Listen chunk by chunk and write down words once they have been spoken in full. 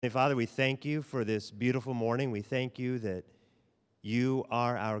Father, we thank you for this beautiful morning. We thank you that you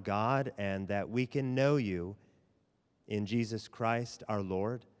are our God and that we can know you in Jesus Christ our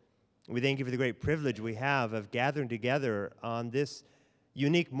Lord. We thank you for the great privilege we have of gathering together on this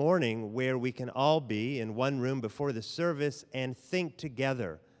unique morning where we can all be in one room before the service and think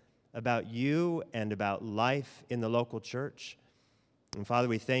together about you and about life in the local church. And Father,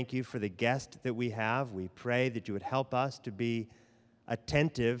 we thank you for the guest that we have. We pray that you would help us to be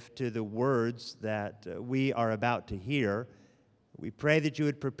attentive to the words that we are about to hear. We pray that you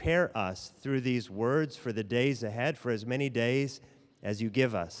would prepare us through these words for the days ahead, for as many days as you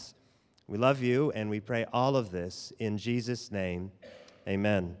give us. We love you, and we pray all of this in Jesus' name.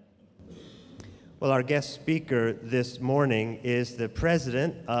 Amen. Well, our guest speaker this morning is the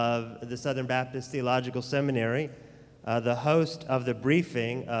president of the Southern Baptist Theological Seminary, the host of The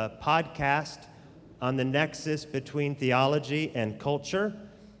Briefing, a podcast on the nexus between theology and culture,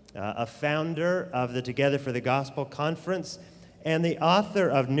 a founder of the Together for the Gospel Conference, and the author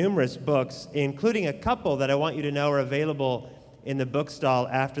of numerous books, including a couple that I want you to know are available in the bookstall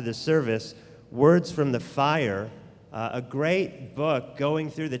after the service. Words from the Fire, a great book going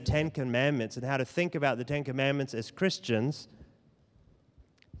through the Ten Commandments and how to think about the Ten Commandments as Christians,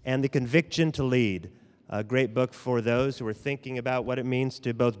 and The Conviction to Lead, a great book for those who are thinking about what it means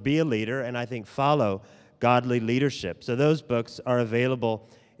to both be a leader and I think follow godly leadership. So those books are available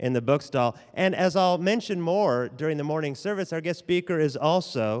in the bookstall. And as I'll mention more during the morning service, our guest speaker is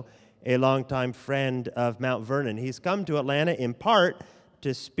also a longtime friend of Mount Vernon. He's come to Atlanta in part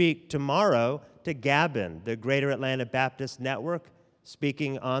to speak tomorrow to Gabin, the Greater Atlanta Baptist Network,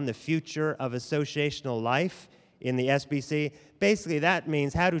 speaking on the future of associational life in the SBC. Basically, that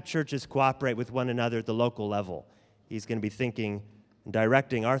means how do churches cooperate with one another at the local level? He's going to be thinking,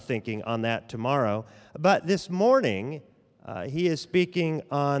 directing our thinking on that tomorrow. But this morning, he is speaking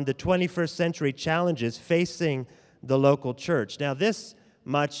on the 21st century challenges facing the local church. Now, this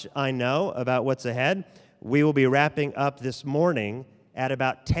much I know about what's ahead. We will be wrapping up this morning at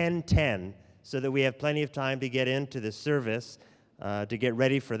about 10:10, so that we have plenty of time to get into the service, to get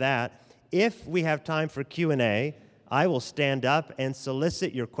ready for that. If we have time for Q&A, I will stand up and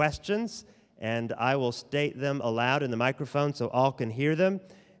solicit your questions, and I will state them aloud in the microphone so all can hear them,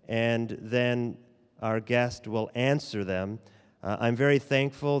 and then our guest will answer them. I'm very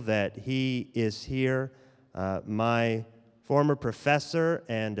thankful that he is here, my former professor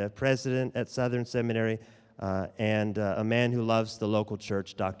and president at Southern Seminary, and a man who loves the local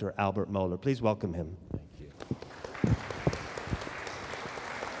church, Dr. Albert Mohler. Please welcome him. Thank you.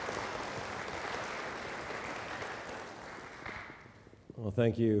 Well,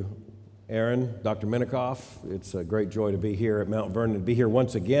 thank you, Aaron, Dr. Minikoff. It's a great joy to be here at Mount Vernon, to be here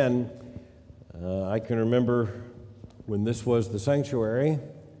once again. I can remember when this was the sanctuary,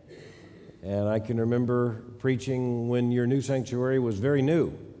 and I can remember preaching when your new sanctuary was very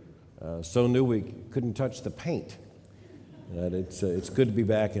new, so new we couldn't touch the paint. It's good to be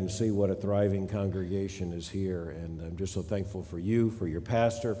back and see what a thriving congregation is here, and I'm just so thankful for you, for your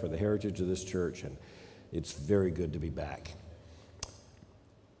pastor, for the heritage of this church, and it's very good to be back.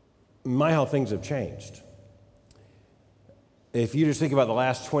 My, how things have changed. If you just think about the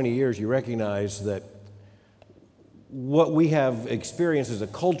last 20 years, you recognize that what we have experienced as a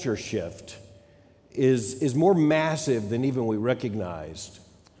culture shift is more massive than even we recognized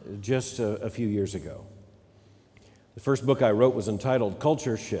just a few years ago. The first book I wrote was entitled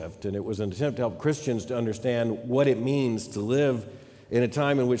Culture Shift, and it was an attempt to help Christians to understand what it means to live in a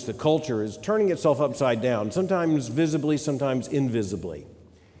time in which the culture is turning itself upside down, sometimes visibly, sometimes invisibly.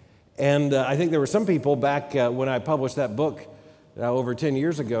 And I think there were some people back when I published that book over 10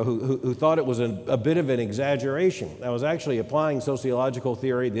 years ago who thought it was a bit of an exaggeration. I was actually applying sociological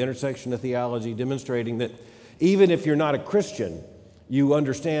theory, the intersection of theology, demonstrating that even if you're not a Christian, you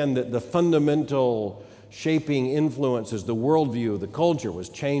understand that the fundamental shaping influences, the worldview, the culture was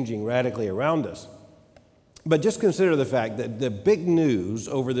changing radically around us. But just consider the fact that the big news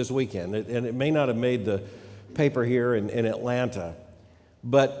over this weekend, and it may not have made the paper here in Atlanta,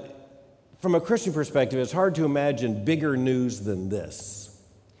 but from a Christian perspective, it's hard to imagine bigger news than this.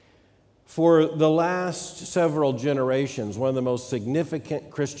 For the last several generations, one of the most significant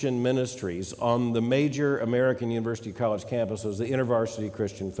Christian ministries on the major American university college campus was the InterVarsity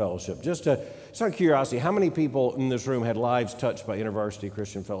Christian Fellowship. Just out of curiosity, how many people in this room had lives touched by InterVarsity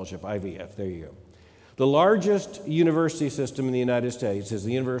Christian Fellowship, IVF? There you go. The largest university system in the United States is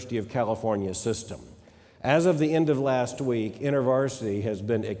the University of California system. As of the end of last week, InterVarsity has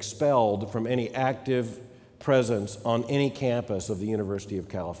been expelled from any active presence on any campus of the University of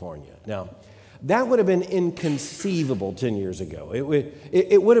California. Now, That would have been inconceivable 10 years ago.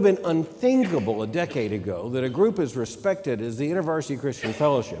 It would have been unthinkable a decade ago that a group as respected as the InterVarsity Christian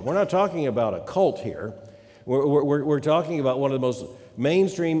Fellowship, we're not talking about a cult here, we're talking about one of the most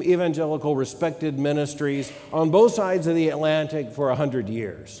mainstream evangelical respected ministries on both sides of the Atlantic for 100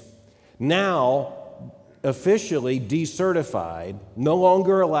 years. Now, officially decertified, no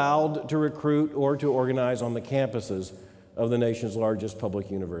longer allowed to recruit or to organize on the campuses of the nation's largest public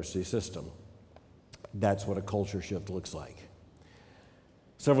university system. That's what a culture shift looks like.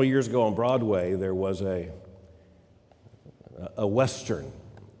 Several years ago on Broadway, there was a Western.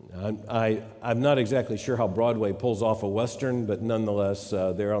 I'm not exactly sure how Broadway pulls off a Western, but nonetheless,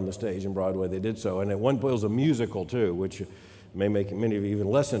 they're on the stage in Broadway. They did so. And at one point, it was a musical, too, which may make many of you even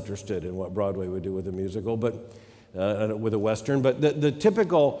less interested in what Broadway would do with a musical, but with a Western. But the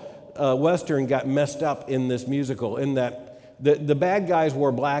typical Western got messed up in this musical in that the bad guys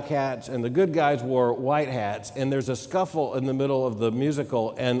wore black hats and the good guys wore white hats, and there's a scuffle in the middle of the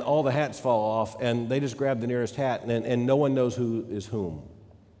musical, and all the hats fall off, and they just grab the nearest hat, and no one knows who is whom.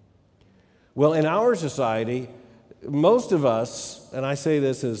 Well, in our society, most of us, and I say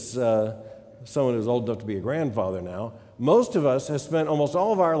this as someone who's old enough to be a grandfather now, most of us have spent almost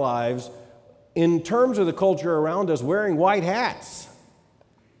all of our lives, in terms of the culture around us, wearing white hats.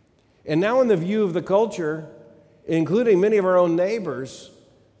 And now in the view of the culture, including many of our own neighbors,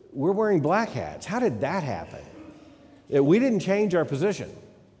 we're wearing black hats. How did that happen? We didn't change our position.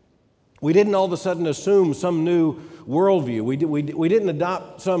 We didn't all of a sudden assume some new worldview. We didn't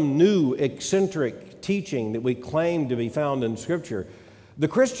adopt some new eccentric teaching that we claim to be found in Scripture. The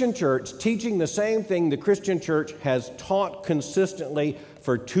Christian church, teaching the same thing the Christian church has taught consistently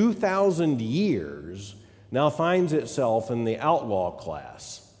for 2,000 years, now finds itself in the outlaw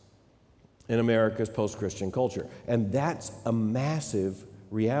class in America's post-Christian culture. And that's a massive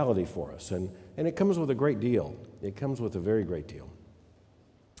reality for us. And it comes with a great deal. It comes with a very great deal.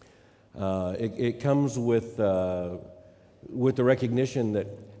 It comes with the recognition that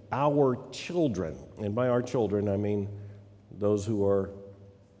our children, and by our children I mean those who are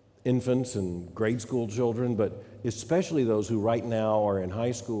infants and grade school children, but especially those who right now are in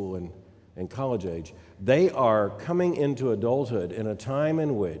high school and college age, they are coming into adulthood in a time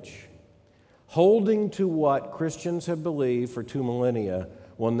in which holding to what Christians have believed for 2 millennia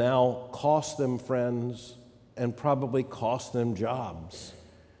will now cost them friends and probably cost them jobs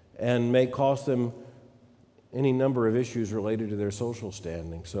and may cost them any number of issues related to their social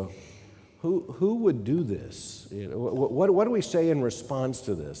standing. So who would do this? You know, what do we say in response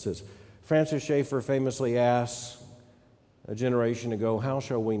to this? As Francis Schaeffer famously asks a generation ago, how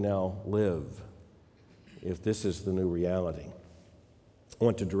shall we now live if this is the new reality? I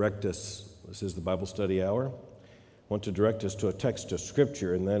want to direct us, this is the Bible study hour, I want to direct us to a text of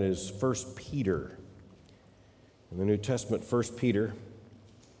Scripture, and that is 1 Peter. In the New Testament, 1 Peter,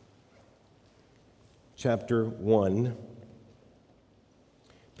 chapter 1.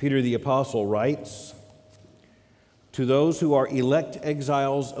 Peter the Apostle writes, "To those who are elect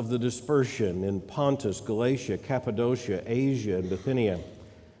exiles of the dispersion in Pontus, Galatia, Cappadocia, Asia, and Bithynia,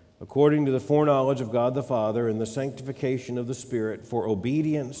 according to the foreknowledge of God the Father and the sanctification of the Spirit, for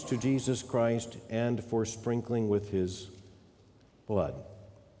obedience to Jesus Christ and for sprinkling with His blood."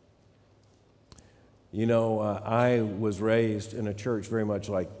 You know, I was raised in a church very much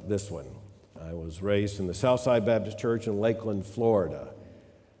like this one. I was raised in the Southside Baptist Church in Lakeland, Florida.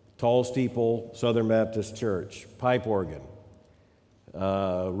 Tall steeple, Southern Baptist Church, pipe organ,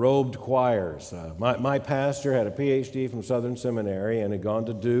 robed choirs. My pastor had a PhD from Southern Seminary and had gone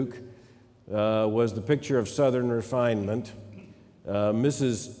to Duke, was the picture of Southern refinement.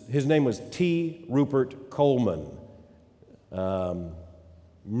 His name was T. Rupert Coleman,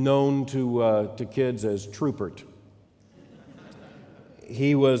 known to kids as Troopert.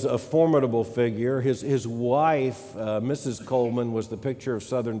 He was a formidable figure. His wife, Mrs. Coleman, was the picture of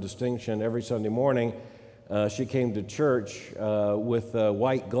Southern distinction. Every Sunday morning, she came to church with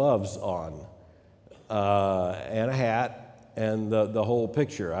white gloves on and a hat and the whole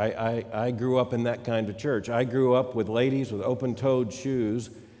picture. I grew up in that kind of church. I grew up with ladies with open-toed shoes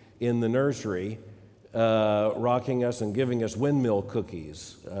in the nursery, rocking us and giving us windmill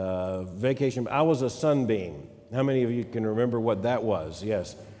cookies. Vacation. I was a sunbeam. How many of you can remember what that was?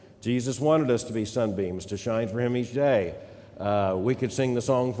 Yes. Jesus wanted us to be sunbeams, to shine for Him each day. We could sing the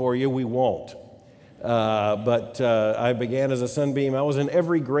song for you. We won't. But I began as a sunbeam. I was in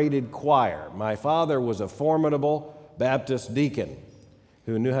every graded choir. My father was a formidable Baptist deacon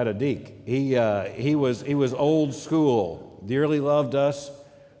who knew how to deek. He was old school, dearly loved us,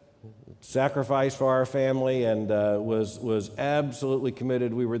 sacrificed for our family, and was absolutely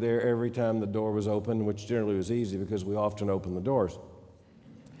committed. We were there every time the door was open, which generally was easy because we often opened the doors.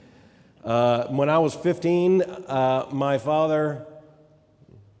 When I was 15, my father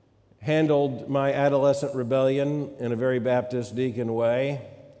handled my adolescent rebellion in a very Baptist deacon way.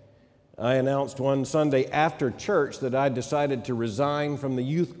 I announced one Sunday after church that I decided to resign from the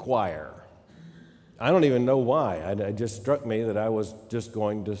youth choir. I don't even know why. It just struck me that I was just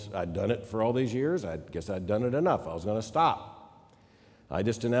going to, I'd done it for all these years. I guess I'd done it enough. I was going to stop. I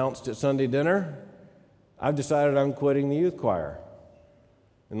just announced at Sunday dinner, I've decided I'm quitting the youth choir.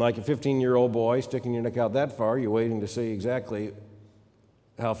 And like a 15-year-old boy sticking your neck out that far, you're waiting to see exactly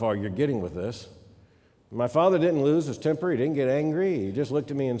how far you're getting with this. My father didn't lose his temper. He didn't get angry. He just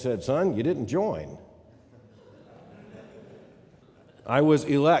looked at me and said, "Son, you didn't join." I was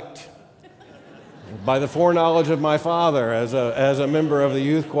elect by the foreknowledge of my father as a member of the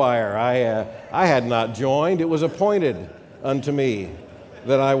youth choir. I had not joined. It was appointed unto me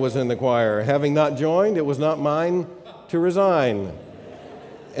that I was in the choir. Having not joined, it was not mine to resign.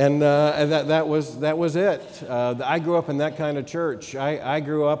 And that was it. I grew up in that kind of church. I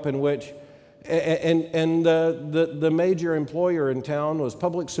grew up in which, and the major employer in town was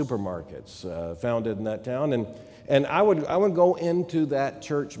Public Supermarkets, founded in that town. And I would go into that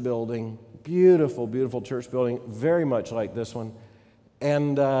church building, beautiful, beautiful church building, very much like this one.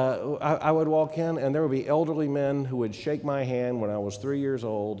 And I would walk in, and there would be elderly men who would shake my hand when I was 3 years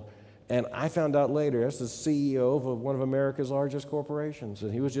old. And I found out later, that's the CEO of one of America's largest corporations.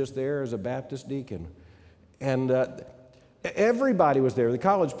 And he was just there as a Baptist deacon. And everybody was there. The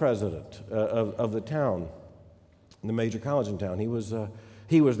college president of the town, the major college in town, he was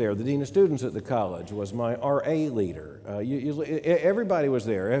there. The dean of students at the college was my RA leader. Everybody was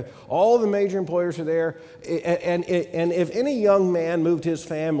there. All the major employers were there. And if any young man moved his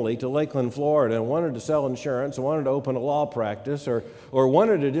family to Lakeland, Florida, and wanted to sell insurance, or wanted to open a law practice, or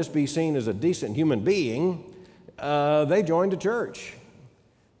wanted to just be seen as a decent human being, they joined a church.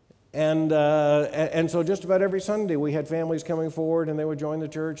 And so just about every Sunday we had families coming forward, and they would join the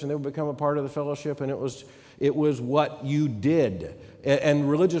church, and they would become a part of the fellowship, and it was what you did. And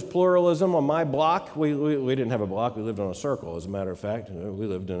religious pluralism on my block, we didn't have a block, we lived on a circle, as a matter of fact. We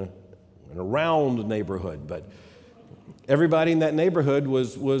lived in a round neighborhood, but everybody in that neighborhood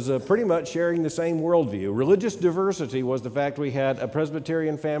was pretty much sharing the same worldview. Religious diversity was the fact we had a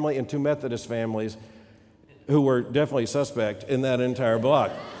Presbyterian family and 2 Methodist families who were definitely suspect in that entire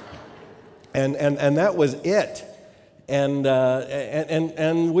block. And that was it.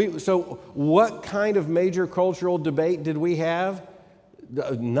 So what kind of major cultural debate did we have?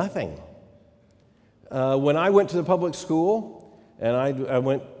 Nothing. When I went to the public school, and I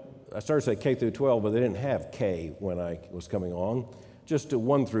started to say K through 12, but they didn't have K when I was coming along, just to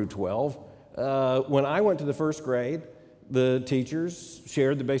 1 through 12. When I went to the first grade, the teachers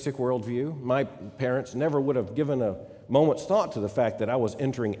shared the basic worldview. My parents never would have given a moment's thought to the fact that I was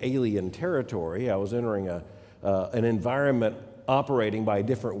entering alien territory. I was entering an environment operating by a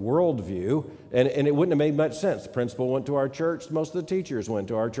different worldview, and it wouldn't have made much sense. The principal went to our church, most of the teachers went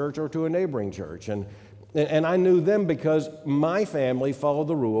to our church or to a neighboring church, and I knew them because my family followed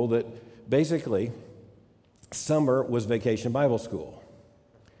the rule that basically summer was vacation Bible school,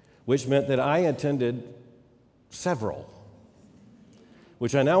 which meant that I attended several,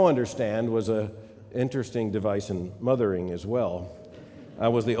 which I now understand was an interesting device in mothering as well. I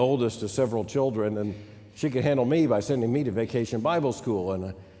was the oldest of several children, and she could handle me by sending me to vacation Bible school.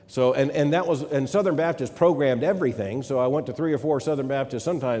 And Southern Baptist programmed everything, so I went to 3 or 4 Southern Baptists,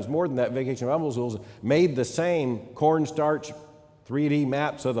 sometimes more than that, vacation Bible schools, made the same cornstarch 3D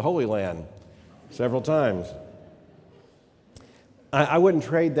maps of the Holy Land several times. I wouldn't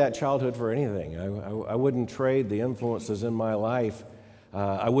trade that childhood for anything. I wouldn't trade the influences in my life.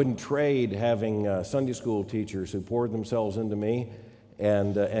 I wouldn't trade having Sunday school teachers who poured themselves into me,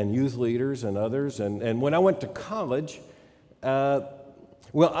 and youth leaders and others. And when I went to college, I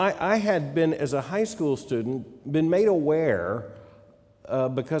had been, as a high school student, been made aware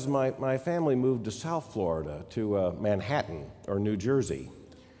because my family moved to South Florida, to Manhattan or New Jersey,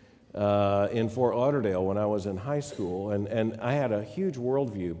 in Fort Lauderdale when I was in high school. And I had a huge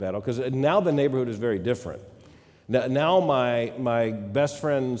worldview battle because now the neighborhood is very different. Now my best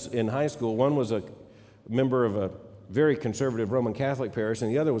friends in high school, one was a member of a very conservative Roman Catholic parish, and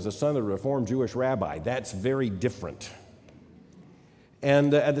the other was the son of a Reformed Jewish rabbi. That's very different.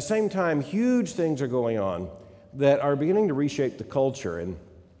 And at the same time, huge things are going on that are beginning to reshape the culture. And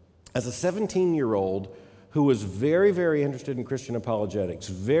as a 17-year-old who was very, very interested in Christian apologetics,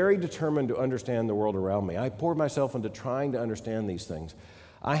 very determined to understand the world around me, I poured myself into trying to understand these things.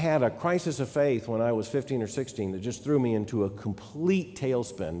 I had a crisis of faith when I was 15 or 16 that just threw me into a complete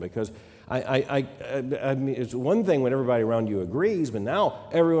tailspin because I mean, it's one thing when everybody around you agrees, but now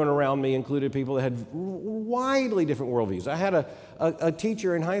everyone around me included people that had widely different worldviews. I had a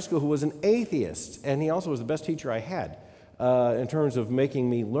teacher in high school who was an atheist, and he also was the best teacher I had in terms of making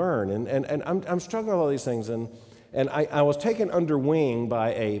me learn. And I'm struggling with all these things, and I was taken under wing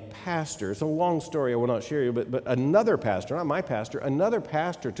by a pastor. It's a long story I will not share you, but another pastor, not my pastor, another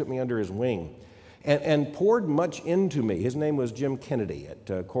pastor took me under his wing and poured much into me. His name was Jim Kennedy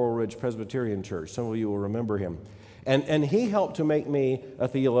at Coral Ridge Presbyterian Church. Some of you will remember him. And he helped to make me a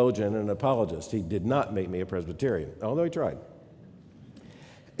theologian and an apologist. He did not make me a Presbyterian, although he tried.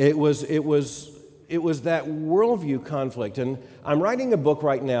 It was that worldview conflict. And I'm writing a book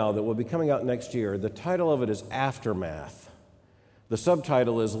right now that will be coming out next year. The title of it is Aftermath. The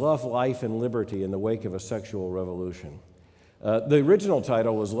subtitle is Love, Life, and Liberty in the Wake of a Sexual Revolution. The original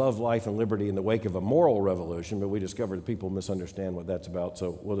title was Love, Life, and Liberty in the Wake of a Moral Revolution, but we discovered that people misunderstand what that's about,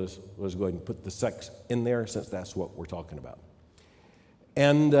 so we'll just go ahead and put the sex in there since that's what we're talking about.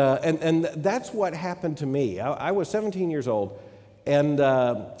 And that's what happened to me. I was 17 years old, and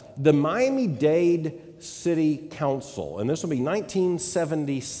the Miami-Dade City Council, and this will be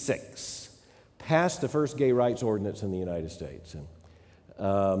 1976, passed the first gay rights ordinance in the United States.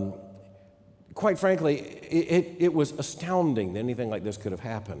 And quite frankly, it was astounding that anything like this could have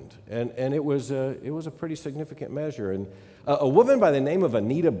happened. And it was a pretty significant measure. And a woman by the name of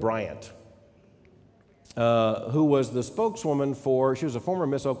Anita Bryant, who was the spokeswoman she was a former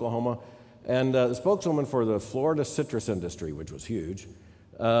Miss Oklahoma, and the spokeswoman for the Florida citrus industry, which was huge.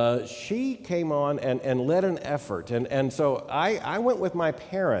 She came on and led an effort. And so I went with my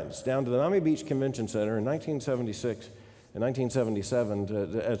parents down to the Miami Beach Convention Center in 1976 and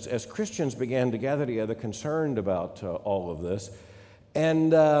 1977 as Christians began to gather together concerned about all of this.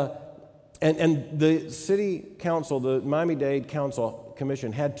 And the city council, the Miami-Dade Council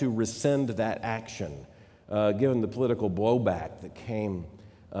Commission, had to rescind that action given the political blowback that came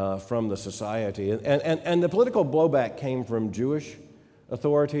from the society. And the political blowback came from Jewish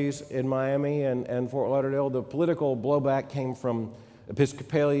authorities in Miami and Fort Lauderdale. The political blowback came from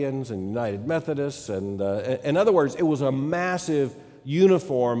Episcopalians and United Methodists. And in other words, it was a massive,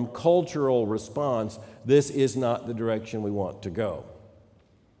 uniform cultural response. This is not the direction we want to go.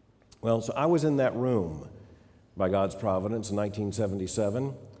 Well, so I was in that room by God's providence in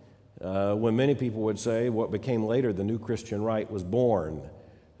 1977 when many people would say what became later the New Christian Right was born.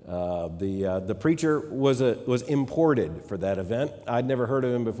 The preacher was imported for that event. I'd never heard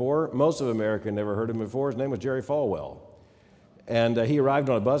of him before. Most of America never heard of him before. His name was Jerry Falwell. And he arrived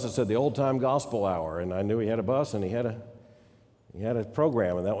on a bus that said the Old Time Gospel Hour, and I knew he had a bus and he had a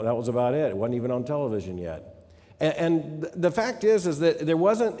program, and that was about it. It wasn't even on television yet. And the fact is that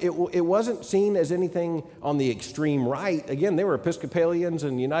it wasn't seen as anything on the extreme right. Again, there were Episcopalians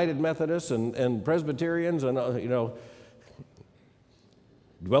and United Methodists and Presbyterians and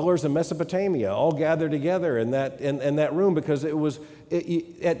dwellers in Mesopotamia all gathered together in that room because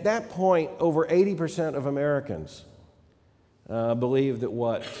at that point over 80% of Americans believed that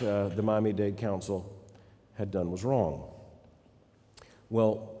what the Miami-Dade Council had done was wrong.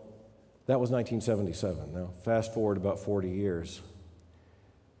 Well, that was 1977. Now, fast forward about 40 years,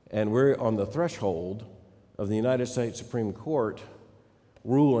 and we're on the threshold of the United States Supreme Court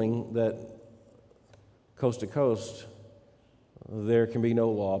ruling that coast to coast, there can be no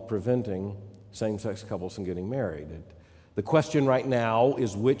law preventing same-sex couples from getting married. The question right now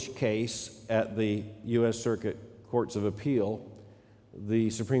is which case at the U.S. Circuit Courts of Appeal the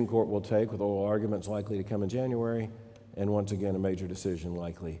Supreme Court will take, with oral arguments likely to come in January, and once again a major decision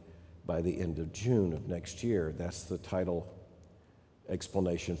likely by the end of June of next year. That's the title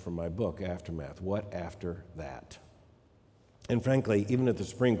explanation for my book, Aftermath. What after that? And frankly, even if the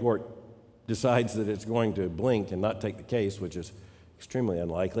Supreme Court decides that it's going to blink and not take the case, which is extremely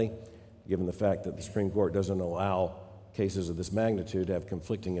unlikely, given the fact that the Supreme Court doesn't allow cases of this magnitude to have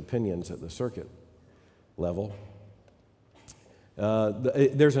conflicting opinions at the circuit level,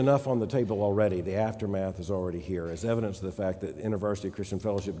 there's enough on the table already. The aftermath is already here as evidence of the fact that InterVarsity Christian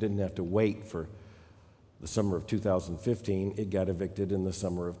Fellowship didn't have to wait for the summer of 2015. It got evicted in the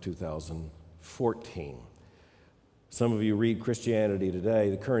summer of 2014. Some of you read Christianity Today.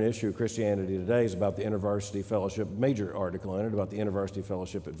 The current issue of Christianity Today is about the InterVarsity Fellowship, major article in it about the InterVarsity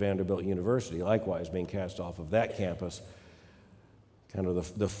Fellowship at Vanderbilt University, likewise being cast off of that campus, kind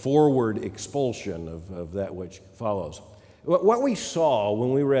of the forward expulsion of that which follows. What we saw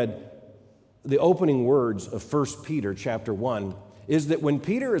when we read the opening words of 1 Peter chapter 1 is that when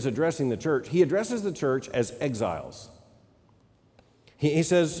Peter is addressing the church, he addresses the church as exiles. He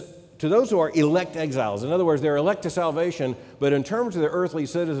says, to those who are elect exiles, in other words, they're elect to salvation, but in terms of their earthly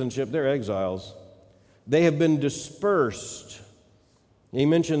citizenship, they're exiles. They have been dispersed. He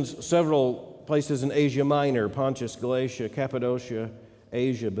mentions several places in Asia Minor, Pontus, Galatia, Cappadocia,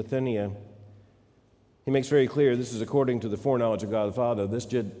 Asia, Bithynia. He makes very clear this is according to the foreknowledge of God the Father.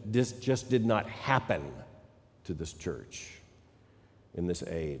 This just did not happen to this church in this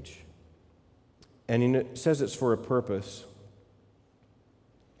age. And he says it's for a purpose.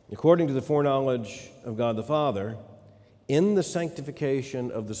 According to the foreknowledge of God the Father, in the sanctification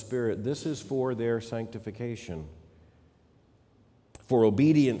of the Spirit, this is for their sanctification. For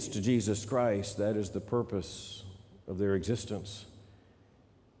obedience to Jesus Christ, that is the purpose of their existence.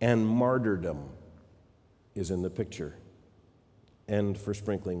 And martyrdom is in the picture, and for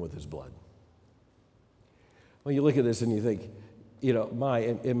sprinkling with his blood. Well, you look at this and you think,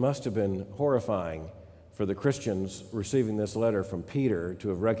 it must have been horrifying for the Christians receiving this letter from Peter to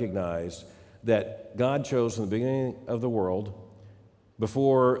have recognized that God chose from the beginning of the world,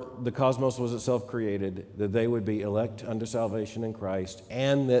 before the cosmos was itself created, that they would be elect unto salvation in Christ,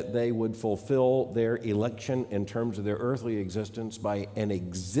 and that they would fulfill their election in terms of their earthly existence by an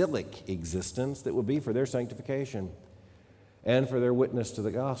exilic existence that would be for their sanctification and for their witness to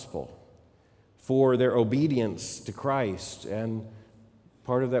the gospel, for their obedience to Christ, and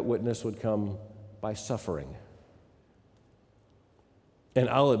part of that witness would come by suffering. And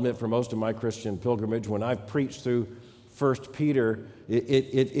I'll admit, for most of my Christian pilgrimage, when I've preached through 1 Peter,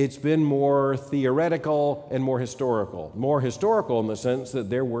 it's been more theoretical and more historical. More historical in the sense that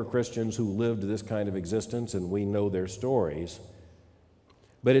there were Christians who lived this kind of existence and we know their stories.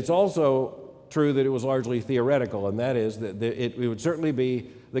 But it's also true that it was largely theoretical, and that is that it would certainly be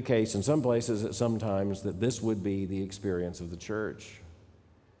the case in some places at some times that this would be the experience of the church.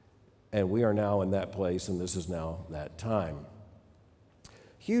 And we are now in that place, and this is now that time.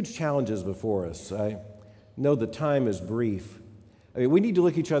 Huge challenges before us. I know the time is brief. We need to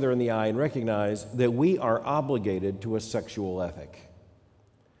look each other in the eye and recognize that we are obligated to a sexual ethic.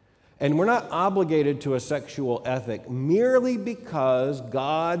 And we're not obligated to a sexual ethic merely because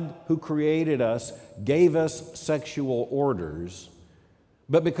God, who created us, gave us sexual orders,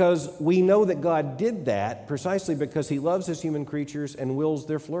 but because we know that God did that precisely because he loves his human creatures and wills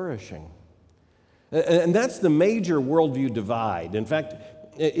their flourishing. And that's the major worldview divide. In fact,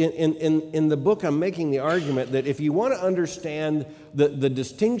 in the book, I'm making the argument that if you want to understand the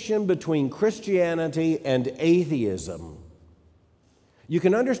distinction between Christianity and atheism, you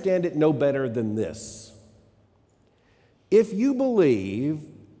can understand it no better than this. If you believe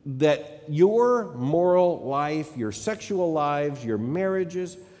that your moral life, your sexual lives, your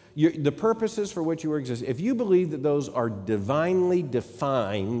marriages, the purposes for which you exist, if you believe that those are divinely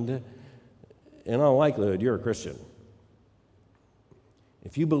defined, in all likelihood, you're a Christian.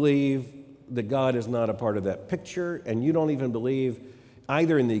 If you believe that God is not a part of that picture, and you don't even believe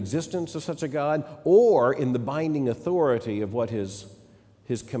either in the existence of such a God or in the binding authority of what his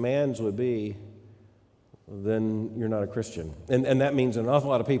commands would be, then you're not a Christian. And that means an awful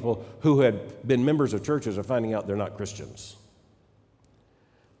lot of people who had been members of churches are finding out they're not Christians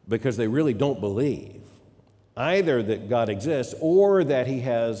because they really don't believe either that God exists or that he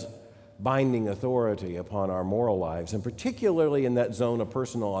has binding authority upon our moral lives, and particularly in that zone of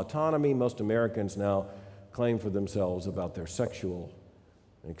personal autonomy most Americans now claim for themselves about their sexual,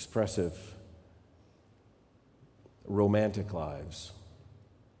 expressive, romantic lives.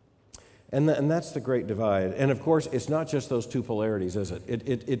 And that's the great divide. And of course, it's not just those two polarities, is it?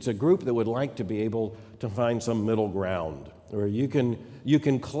 It's a group that would like to be able to find some middle ground, where you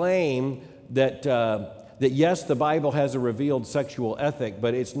can claim that yes, the Bible has a revealed sexual ethic,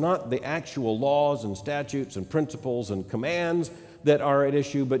 but it's not the actual laws and statutes and principles and commands that are at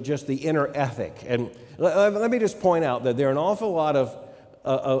issue, but just the inner ethic. And let me just point out that there are an awful lot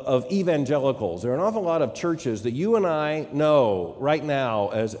of evangelicals. There are an awful lot of churches that you and I know right now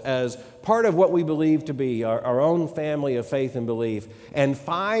as part of what we believe to be our own family of faith and belief. And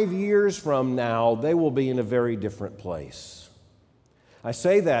 5 years from now, they will be in a very different place. I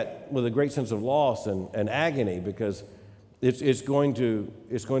say that with a great sense of loss and agony because it's going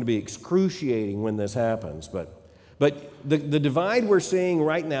to be excruciating when this happens. But the divide we're seeing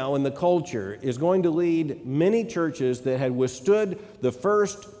right now in the culture is going to lead many churches that had withstood the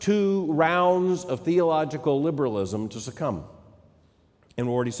first 2 rounds of theological liberalism to succumb. And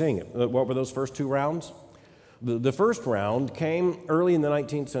we're already seeing it. What were those first 2 rounds? The first round came early in the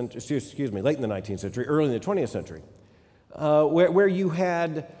 19th century, late in the 19th century, early in the 20th century, where you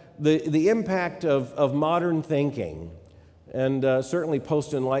had the impact of modern thinking and certainly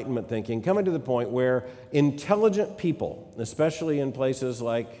post-Enlightenment thinking, coming to the point where intelligent people, especially in places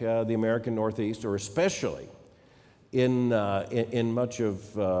like the American Northeast, or especially in much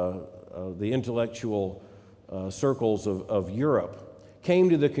of the intellectual circles of Europe, came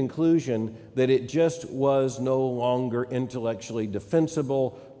to the conclusion that it just was no longer intellectually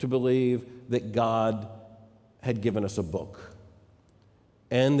defensible to believe that God had given us a book,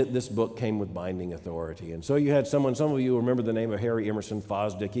 and that this book came with binding authority. And so you had some of you remember the name of Harry Emerson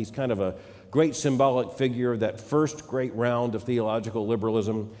Fosdick. He's kind of a great symbolic figure of that first great round of theological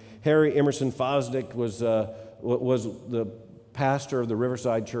liberalism. Harry Emerson Fosdick was the pastor of the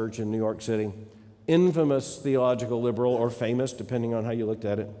Riverside Church in New York City. Infamous theological liberal, or famous, depending on how you looked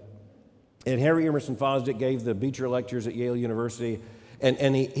at it. And Harry Emerson Fosdick gave the Beecher Lectures at Yale University,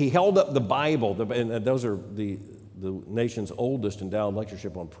 and he held up the Bible, and those are the nation's oldest endowed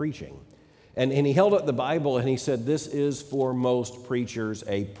lectureship on preaching. And he held up the Bible and he said, "This is for most preachers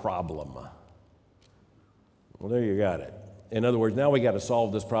a problem." Well, there you got it. In other words, now we got to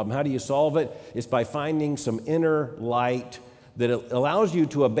solve this problem. How do you solve it? It's by finding some inner light that allows you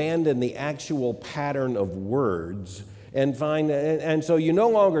to abandon the actual pattern of words and so you no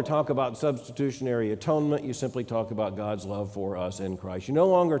longer talk about substitutionary atonement. You simply talk about God's love for us in Christ. You no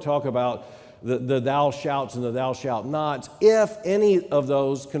longer talk about the thou shalt and the thou shalt nots, if any of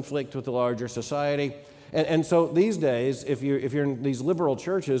those conflict with the larger society. And so these days, if you're in these liberal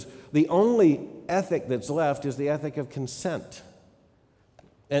churches, the only ethic that's left is the ethic of consent.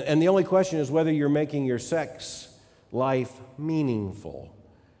 And the only question is whether you're making your sex life meaningful.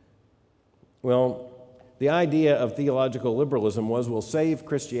 Well, the idea of theological liberalism was we'll save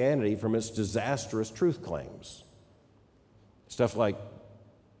Christianity from its disastrous truth claims. Stuff like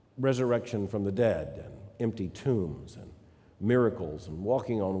resurrection from the dead, and empty tombs, and miracles, and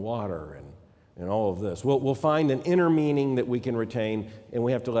walking on water, and all of this. We'll find an inner meaning that we can retain, and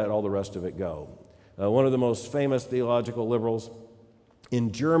we have to let all the rest of it go. One of the most famous theological liberals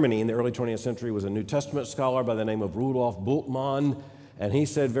in Germany in the early 20th century was a New Testament scholar by the name of Rudolf Bultmann, and he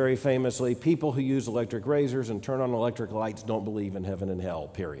said very famously, "People who use electric razors and turn on electric lights don't believe in heaven and hell,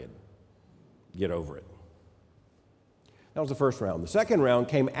 period. Get over it." That was the first round. The second round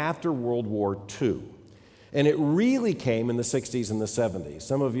came after World War II, and it really came in the 60s and the 70s.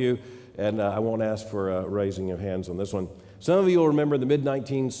 Some of you, and I won't ask for a raising of hands on this one, some of you will remember the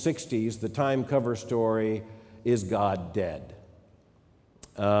mid-1960s, the Time cover story, "Is God Dead?"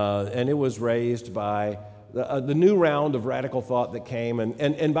 And it was raised by the new round of radical thought that came.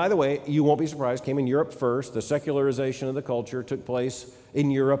 And by the way, you won't be surprised, came in Europe first. The secularization of the culture took place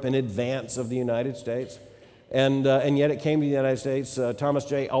in Europe in advance of the United States. And yet it came to the United States. Thomas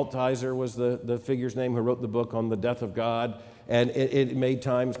J. Altizer was the figure's name who wrote the book on the death of God. And it made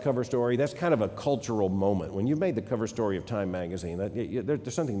Time's cover story. That's kind of a cultural moment. When you made the cover story of Time magazine,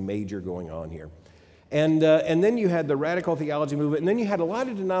 there's something major going on here. And then you had the radical theology movement, and then you had a lot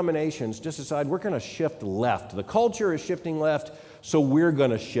of denominations just decide we're going to shift left. The culture is shifting left, so we're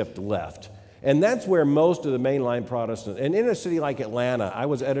going to shift left. And that's where most of the mainline Protestants, and in a city like Atlanta, I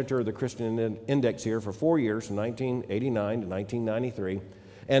was editor of the Christian Index here for 4 years, from 1989 to 1993,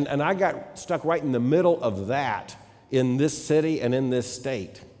 and I got stuck right in the middle of that in this city and in this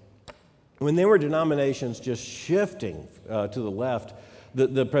state. When there were denominations just shifting to the left,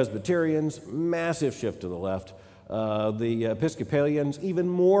 the Presbyterians, massive shift to the left. The Episcopalians, even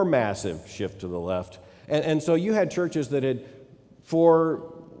more massive shift to the left. And so you had churches that had, for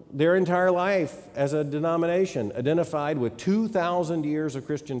their entire life as a denomination, identified with 2,000 years of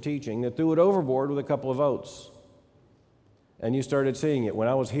Christian teaching that threw it overboard with a couple of votes. And you started seeing it. When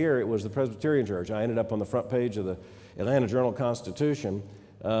I was here, it was the Presbyterian Church. I ended up on the front page of the Atlanta Journal-Constitution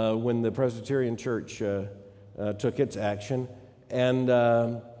when the Presbyterian Church took its action.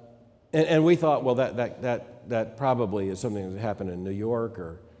 And we thought, well, that probably is something that happened in New York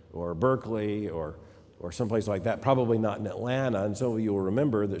or Berkeley or someplace like that, probably not in Atlanta. And some of you will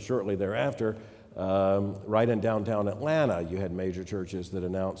remember that shortly thereafter, right in downtown Atlanta, you had major churches that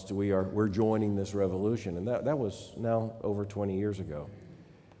announced we're joining this revolution. And that was now over 20 years ago.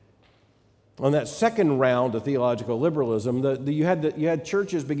 On that second round of theological liberalism, you had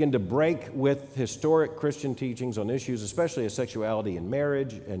churches begin to break with historic Christian teachings on issues, especially of sexuality and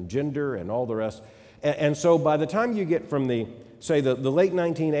marriage and gender and all the rest. And so by the time you get from the late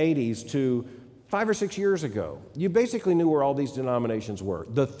 1980s to 5 or 6 years ago, you basically knew where all these denominations were.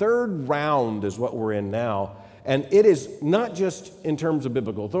 The third round is what we're in now. And it is not just in terms of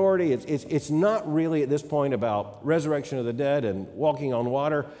biblical authority. It's not really at this point about resurrection of the dead and walking on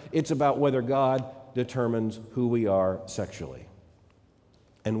water. It's about whether God determines who we are sexually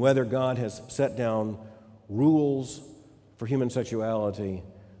and whether God has set down rules for human sexuality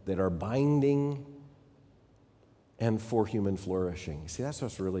that are binding and for human flourishing. See, that's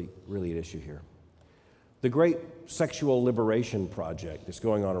what's really at issue here. The great sexual liberation project that's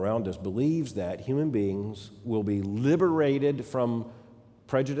going on around us believes that human beings will be liberated from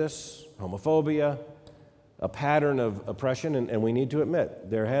prejudice, homophobia, a pattern of oppression, and we need to admit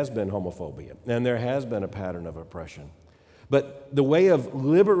there has been homophobia and there has been a pattern of oppression. But the way of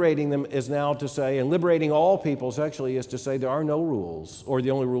liberating them is now to say, and liberating all people sexually is to say there are no rules, or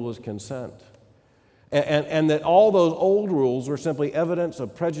the only rule is consent. And that all those old rules were simply evidence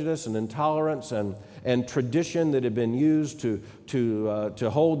of prejudice and intolerance and tradition that had been used to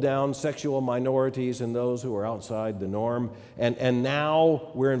hold down sexual minorities and those who are outside the norm. And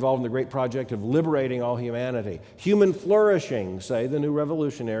now we're involved in the great project of liberating all humanity. Human flourishing, say the new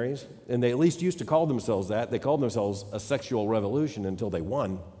revolutionaries, and they at least used to call themselves that. They called themselves a sexual revolution until they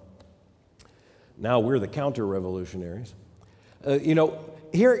won. Now we're the counter-revolutionaries.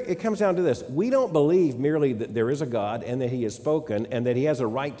 Here it comes down to this. We don't believe merely that there is a God and that He has spoken and that He has a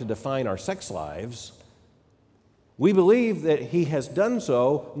right to define our sex lives. We believe that He has done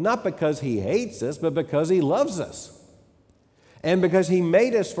so not because He hates us, but because He loves us. And because He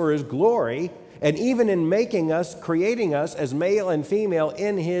made us for His glory, and even in making us, creating us as male and female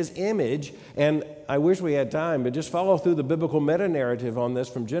in His image. And I wish we had time, but just follow through the biblical meta-narrative on this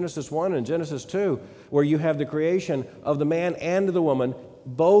from Genesis 1 and Genesis 2, where you have the creation of the man and the woman,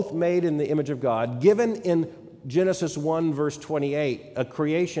 both made in the image of God, given in Genesis 1, verse 28, a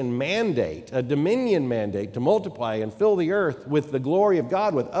creation mandate, a dominion mandate to multiply and fill the earth with the glory of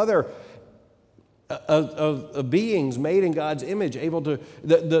God, with other of beings made in God's image, able to...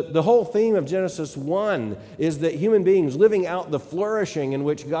 The whole theme of Genesis 1 is that human beings living out the flourishing in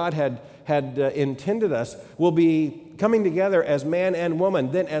which God had intended us will be coming together as man and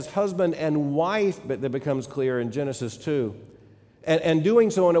woman, then as husband and wife, but that becomes clear in Genesis 2. And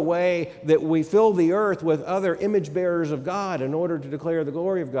doing so in a way that we fill the earth with other image bearers of God in order to declare the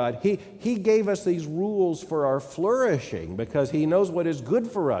glory of God. He gave us these rules for our flourishing because He knows what is good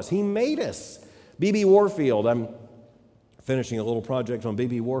for us. He made us. B.B. Warfield, I'm finishing a little project on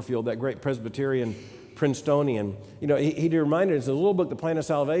B.B. Warfield, that great Presbyterian Princetonian. He reminded us in a little book, The Plan of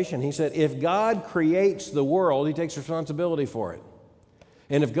Salvation. He said, if God creates the world, He takes responsibility for it.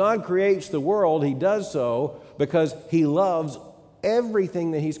 And if God creates the world, He does so because He loves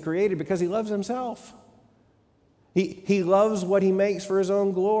everything that He's created, because He loves Himself. He loves what He makes for His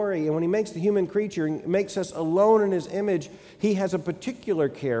own glory. And when He makes the human creature and makes us alone in His image, He has a particular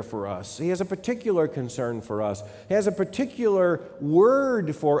care for us. He has a particular concern for us. He has a particular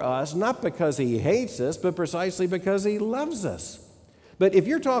word for us, not because He hates us, but precisely because He loves us. But if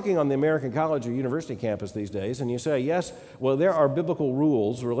you're talking on the American college or university campus these days and you say, yes, well, there are biblical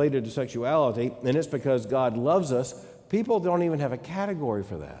rules related to sexuality, and it's because God loves us, people don't even have a category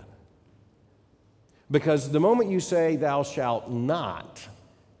for that. Because the moment you say, thou shalt not,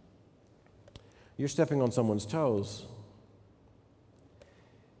 you're stepping on someone's toes.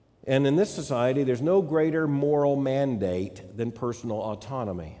 And in this society, there's no greater moral mandate than personal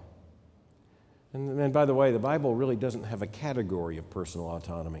autonomy. And by the way, the Bible really doesn't have a category of personal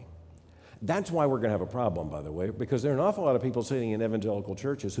autonomy. That's why we're going to have a problem, by the way, because there are an awful lot of people sitting in evangelical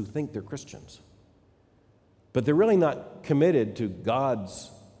churches who think they're Christians. But they're really not committed to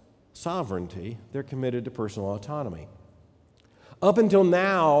God's sovereignty. They're committed to personal autonomy. Up until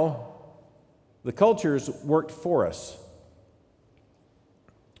now, the culture's worked for us.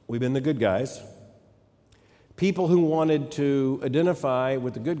 We've been the good guys. People who wanted to identify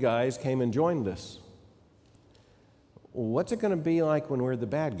with the good guys came and joined us. What's it going to be like when we're the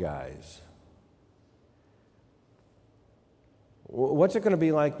bad guys? What's it going to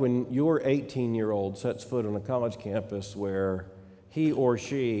be like when your 18-year-old sets foot on a college campus where he or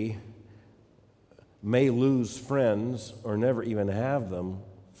she may lose friends or never even have them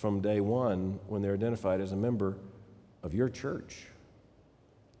from day one when they're identified as a member of your church?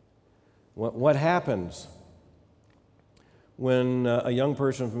 What happens when a young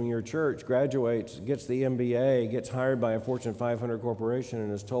person from your church graduates, gets the MBA, gets hired by a Fortune 500 corporation,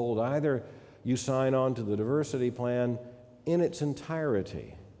 and is told either you sign on to the diversity plan in its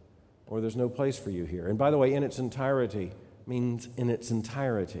entirety, or there's no place for you here. And by the way, in its entirety means in its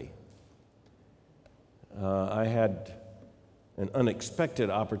entirety. I had an unexpected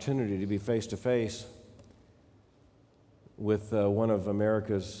opportunity to be face-to-face with one of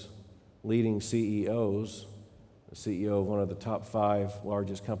America's leading CEOs, the CEO of one of the top 5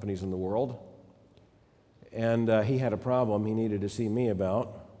 largest companies in the world. And he had a problem he needed to see me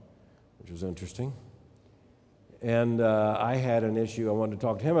about, which was interesting. And I had an issue I wanted to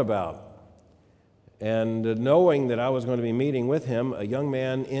talk to him about. And knowing that I was going to be meeting with him, a young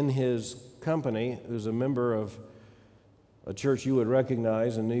man in his company who's a member of a church you would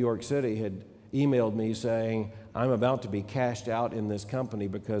recognize in New York City had emailed me saying, I'm about to be cashed out in this company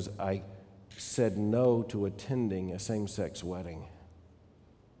because I said no to attending a same-sex wedding.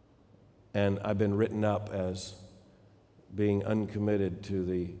 And I've been written up as being uncommitted to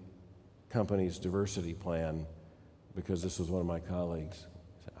the company's diversity plan because this was one of my colleagues.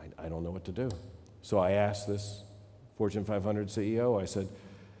 I don't know what to do. So I asked this Fortune 500 CEO, I said,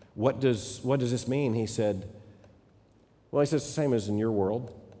 what does this mean? He said, well, it's the same as in your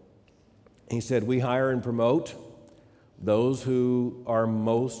world. He said, we hire and promote those who are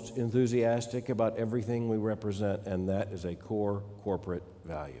most enthusiastic about everything we represent, and that is a core corporate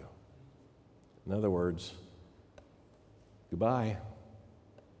value. In other words, goodbye.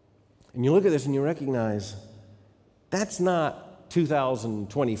 And you look at this and you recognize that's not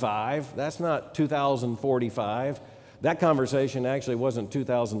 2025, that's not 2045. That conversation actually wasn't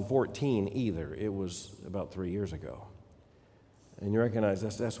 2014 either. It was about 3 years ago. And you recognize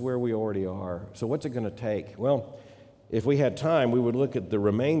that's where we already are. So what's it going to take? Well, if we had time, we would look at the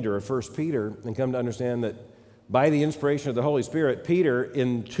remainder of 1 Peter and come to understand that by the inspiration of the Holy Spirit, Peter,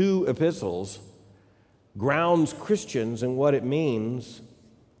 in 2 epistles, grounds Christians in what it means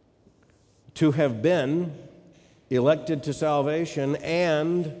to have been elected to salvation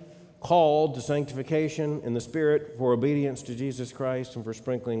and called to sanctification in the Spirit for obedience to Jesus Christ and for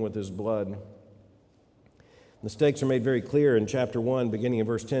sprinkling with His blood. The stakes are made very clear in chapter 1, beginning in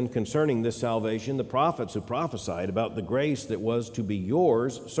verse 10. Concerning this salvation, the prophets who prophesied about the grace that was to be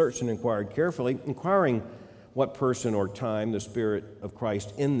yours searched and inquired carefully, inquiring what person or time the Spirit of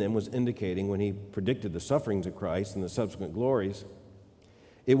Christ in them was indicating when He predicted the sufferings of Christ and the subsequent glories.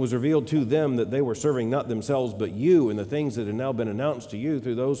 It was revealed to them that they were serving not themselves but you and the things that have now been announced to you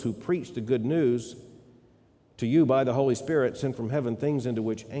through those who preached the good news to you by the Holy Spirit sent from heaven, things into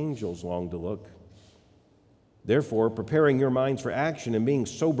which angels long to look. Therefore, preparing your minds for action and being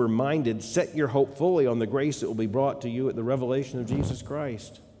sober-minded, set your hope fully on the grace that will be brought to you at the revelation of Jesus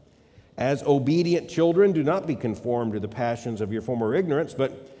Christ. As obedient children, do not be conformed to the passions of your former ignorance,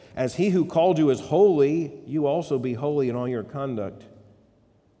 but as He who called you is holy, you also be holy in all your conduct.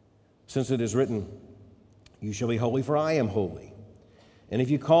 Since it is written, you shall be holy, for I am holy. And if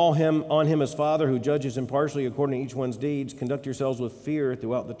you call on Him as Father, who judges impartially according to each one's deeds, conduct yourselves with fear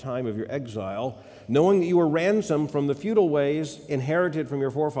throughout the time of your exile, knowing that you were ransomed from the futile ways inherited from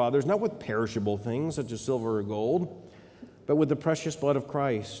your forefathers, not with perishable things such as silver or gold, but with the precious blood of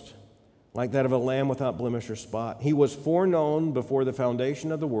Christ, like that of a lamb without blemish or spot. He was foreknown before the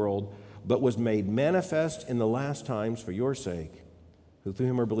foundation of the world, but was made manifest in the last times for your sake, who through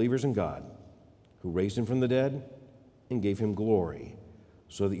Him are believers in God, who raised Him from the dead and gave Him glory,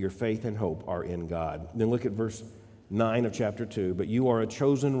 so that your faith and hope are in God. Then look at verse 9 of chapter 2. But you are a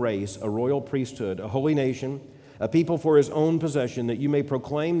chosen race, a royal priesthood, a holy nation, a people for His own possession, that you may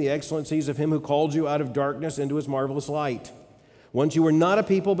proclaim the excellencies of Him who called you out of darkness into His marvelous light. Once you were not a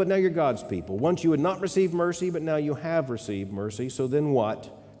people, but now you're God's people. Once you had not received mercy, but now you have received mercy. So then what?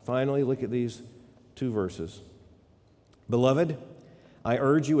 Finally, look at these 2 verses. Beloved, I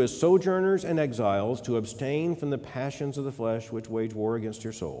urge you as sojourners and exiles to abstain from the passions of the flesh which wage war against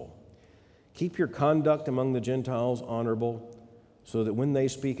your soul. Keep your conduct among the Gentiles honorable, so that when they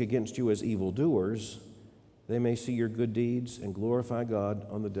speak against you as evildoers, they may see your good deeds and glorify God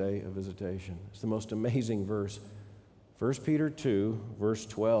on the day of visitation. It's the most amazing verse. 1 Peter 2, verse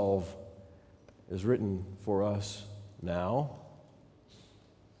 12 is written for us now.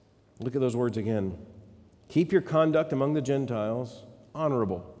 Look at those words again. Keep your conduct among the Gentiles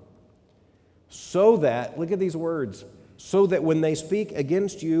honorable, so that, look at these words, so that when they speak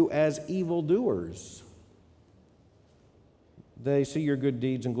against you as evildoers, they see your good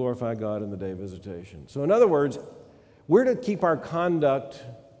deeds and glorify God in the day of visitation. So in other words, we're to keep our conduct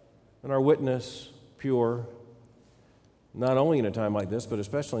and our witness pure, not only in a time like this, but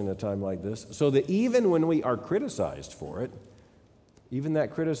especially in a time like this, so that even when we are criticized for it, even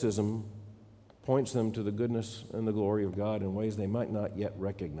that criticism points them to the goodness and the glory of God in ways they might not yet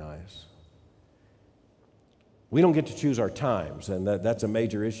recognize. We don't get to choose our times, and that's a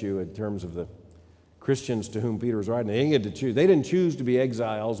major issue in terms of the Christians to whom Peter was writing. They didn't get to choose. They didn't choose to be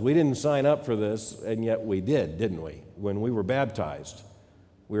exiles. We didn't sign up for this, and yet we did, didn't we? When we were baptized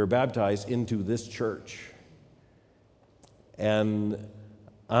into this church. And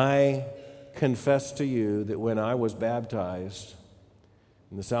I confess to you that when I was baptized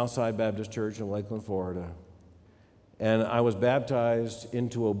in the Southside Baptist Church in Lakeland, Florida, and I was baptized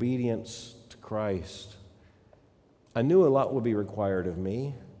into obedience to Christ, I knew a lot would be required of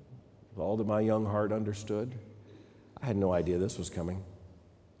me. all that my young heart understood. I had no idea this was coming.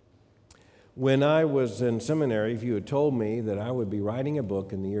 When I was in seminary, if you had told me that I would be writing a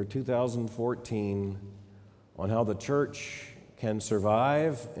book in the year 2014 on how the church can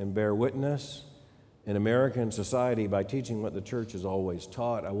survive and bear witness in American society by teaching what the church has always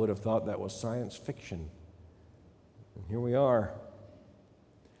taught, I would have thought that was science fiction. And here we are.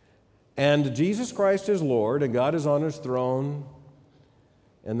 And Jesus Christ is Lord, and God is on his throne,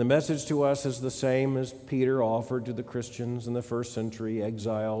 and the message to us is the same as Peter offered to the Christians in the first century,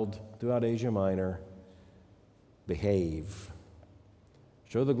 exiled throughout Asia Minor. Behave.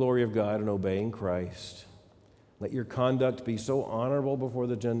 Show the glory of God in obeying Christ. Let your conduct be so honorable before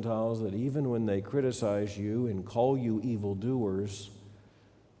the Gentiles that even when they criticize you and call you evildoers,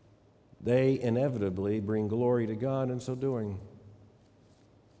 they inevitably bring glory to God in so doing.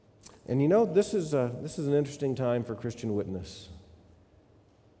 And you know, this is an interesting time for Christian witness.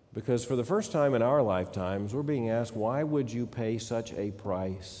 Because for the first time in our lifetimes, we're being asked, why would you pay such a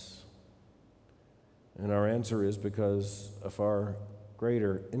price? And our answer is because a far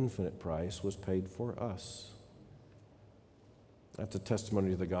greater, infinite price was paid for us. That's a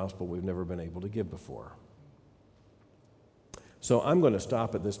testimony to the gospel we've never been able to give before. So I'm going to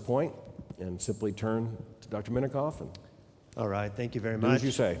stop at this point and simply turn to Dr. Minikoff. All right, thank you very Do much. as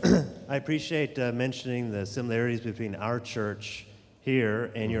you say. I appreciate mentioning the similarities between our church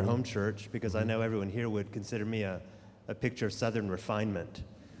here and your home church, because I know everyone here would consider me a picture of Southern refinement.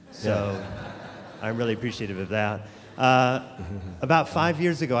 So I'm really appreciative of that. About 5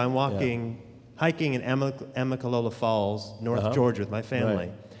 years ago, I'm hiking in Amicalola Falls, North Georgia, with my family.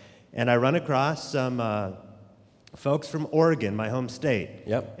 Right. And I run across some folks from Oregon, my home state.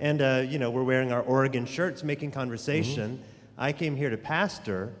 Yep. And, we're wearing our Oregon shirts, making conversation. I came here to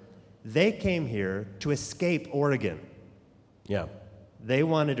pastor. They came here to escape Oregon. Yeah. They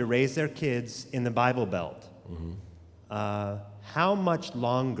wanted to raise their kids in the Bible Belt. How much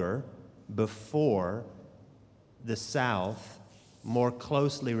longer before the South more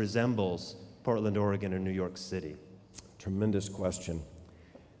closely resembles Portland, Oregon, or New York City? Tremendous question.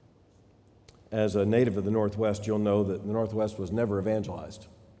 As a native of the Northwest, you'll know that the Northwest was never evangelized.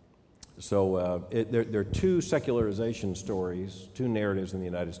 So there are two secularization stories, two narratives in the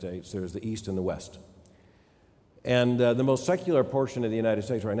United States. There's the East and the West. And the most secular portion of the United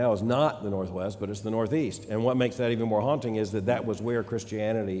States right now is not the Northwest, but it's the Northeast. And what makes that even more haunting is that that was where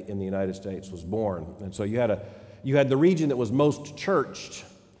Christianity in the United States was born. And so you had the region that was most churched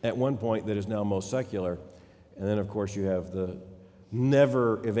at one point that is now most secular. And then, of course, you have the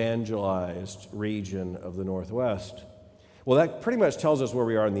never evangelized region of the Northwest. Well, that pretty much tells us where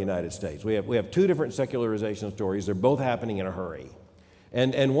we are in the United States. We have two different secularization stories. They're both happening in a hurry.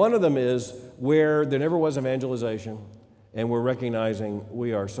 And one of them is where there never was evangelization, and we're recognizing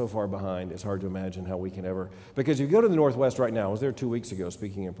we are so far behind, it's hard to imagine how we can ever. Because if you go to the Northwest right now, I was there 2 weeks ago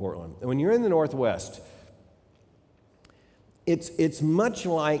speaking in Portland, and when you're in the Northwest, it's much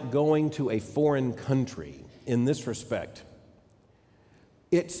like going to a foreign country in this respect.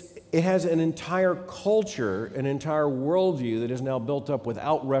 It has an entire culture, an entire worldview that is now built up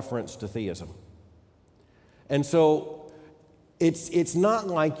without reference to theism. And so it's not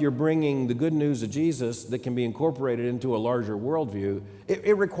like you're bringing the good news of Jesus that can be incorporated into a larger worldview.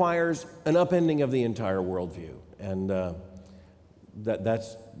 It requires an upending of the entire worldview. And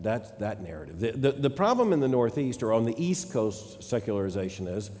that's that narrative. The problem in the Northeast or on the East Coast secularization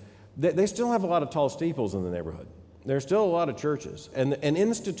is that they still have a lot of tall steeples in the neighborhood. There's still a lot of churches, and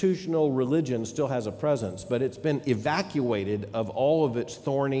institutional religion still has a presence, but it's been evacuated of all of its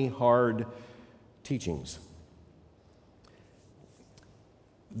thorny, hard teachings.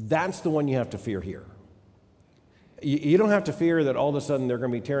 That's the one you have to fear here. You don't have to fear that all of a sudden they're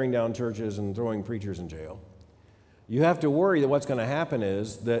going to be tearing down churches and throwing preachers in jail. You have to worry that what's going to happen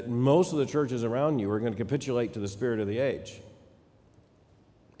is that most of the churches around you are going to capitulate to the spirit of the age.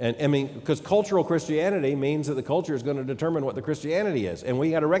 And I mean, because cultural Christianity means that the culture is going to determine what the Christianity is. And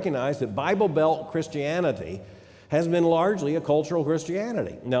we got to recognize that Bible Belt Christianity has been largely a cultural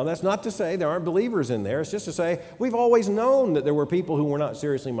Christianity. Now, that's not to say there aren't believers in there. It's just to say we've always known that there were people who were not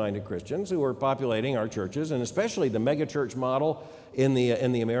seriously minded Christians who were populating our churches, and especially the megachurch model in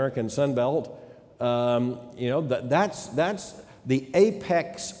the American Sun Belt. That's the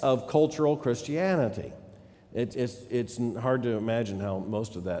apex of cultural Christianity. It's hard to imagine how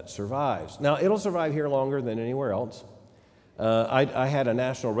most of that survives. Now, it'll survive here longer than anywhere else. I had a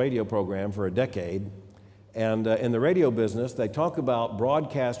national radio program for a decade, and in the radio business, they talk about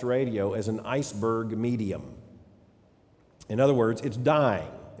broadcast radio as an iceberg medium. In other words, it's dying,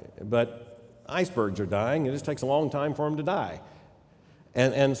 but icebergs are dying. It just takes a long time for them to die.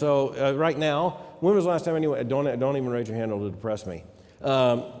 And so right now, when was the last time anyone, don't even raise your hand, it'll depress me.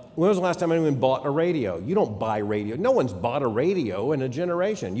 When was the last time anyone bought a radio? You don't buy radio. No one's bought a radio in a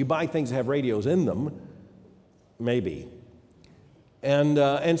generation. You buy things that have radios in them, maybe.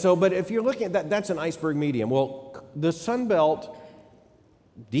 And so, but if you're looking at that, that's an iceberg medium. Well, the Sun Belt,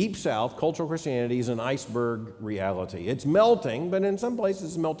 Deep South, cultural Christianity is an iceberg reality. It's melting, but in some places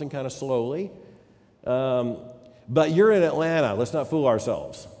it's melting kind of slowly. But you're in Atlanta. Let's not fool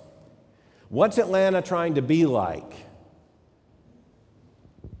ourselves. What's Atlanta trying to be like?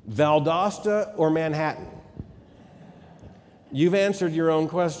 Valdosta or Manhattan? You've answered your own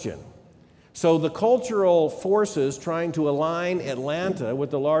question. So the cultural forces trying to align Atlanta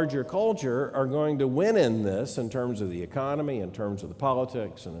with the larger culture are going to win in this in terms of the economy, in terms of the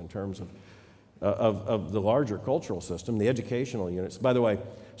politics, and in terms of the larger cultural system, the educational units. By the way,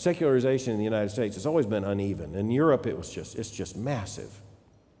 secularization in the United States has always been uneven. In Europe, it's just massive.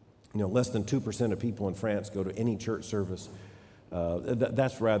 Less than 2% of people in France go to any church service.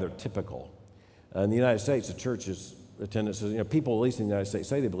 That's rather typical. In the United States, the church's attendance is, people at least in the United States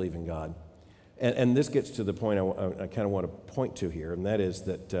say they believe in God. And this gets to the point I kind of want to point to here, and that is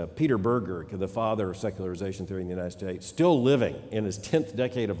that Peter Berger, the father of secularization theory in the United States, still living in his 10th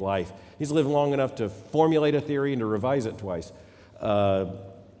decade of life. He's lived long enough to formulate a theory and to revise it twice.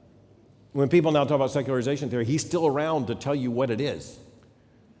 When people now talk about secularization theory, he's still around to tell you what it is.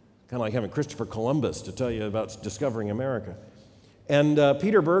 Kind of like having Christopher Columbus to tell you about discovering America. And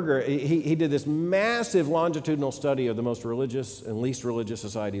Peter Berger, he did this massive longitudinal study of the most religious and least religious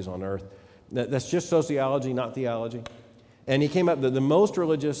societies on earth. That's just sociology, not theology. And he came up that the most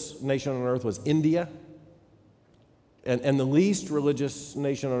religious nation on earth was India, and the least religious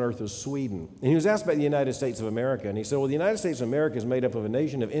nation on earth was Sweden. And he was asked about the United States of America, and he said, well, the United States of America is made up of a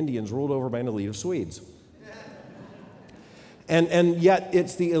nation of Indians ruled over by an elite of Swedes. And yet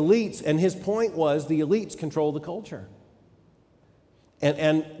it's the elites, and his point was the elites control the culture.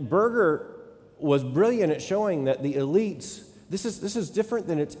 And Berger was brilliant at showing that the elites, this is different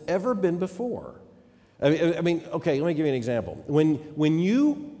than it's ever been before. I mean, okay, let me give you an example. When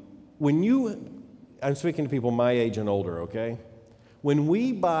you, I'm speaking to people my age and older, okay? When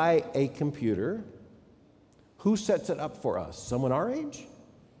we buy a computer, who sets it up for us? Someone our age?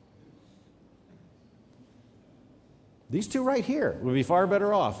 These two right here would be far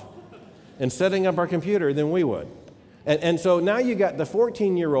better off in setting up our computer than we would. And so now you got the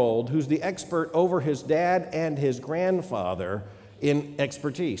 14-year-old who's the expert over his dad and his grandfather in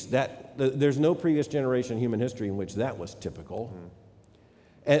expertise. There's no previous generation in human history in which that was typical.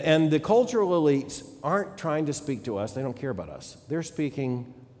 And the cultural elites aren't trying to speak to us. They don't care about us. They're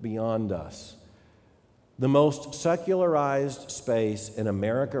speaking beyond us. The most secularized space in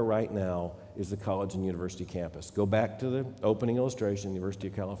America right now is the college and university campus. Go back to the opening illustration, University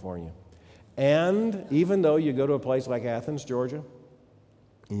of California. And even though you go to a place like Athens, Georgia,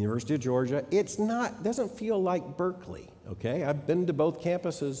 University of Georgia, doesn't feel like Berkeley, okay? I've been to both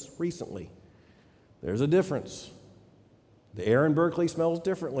campuses recently. There's a difference. The air in Berkeley smells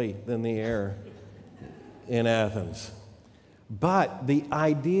differently than the air in Athens. But the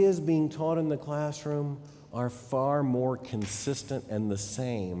ideas being taught in the classroom are far more consistent and the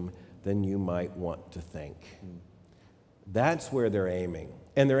same than you might want to think. That's where they're aiming.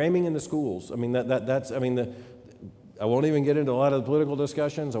 And they're aiming in the schools. I mean, I won't even get into a lot of the political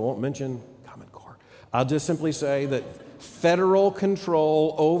discussions. I won't mention Common Core. I'll just simply say that federal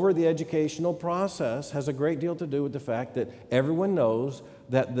control over the educational process has a great deal to do with the fact that everyone knows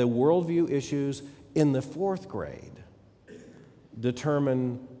that the worldview issues in the 4th grade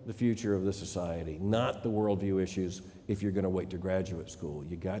determine the future of the society, not the worldview issues if you're going to wait to graduate school.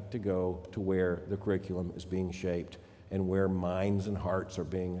 You got to go to where the curriculum is being shaped and where minds and hearts are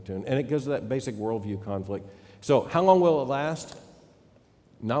being attuned. And it goes to that basic worldview conflict. So how long will it last?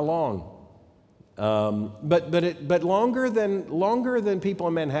 Not long. But longer than people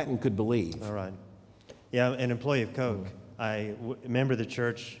in Manhattan could believe. All right. Yeah, an employee of Coke. I remember the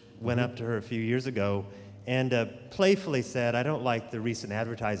church went up to her a few years ago and playfully said, I don't like the recent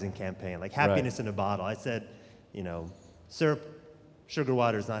advertising campaign, like happiness in a bottle. I said, syrup, sugar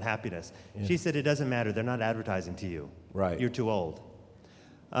water is not happiness. Yeah. She said, it doesn't matter. They're not advertising to you. Right. You're too old.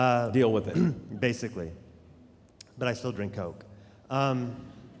 Deal with it. Basically. But I still drink Coke. There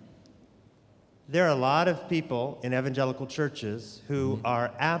are a lot of people in evangelical churches who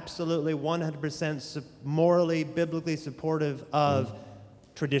are absolutely 100% morally, biblically supportive of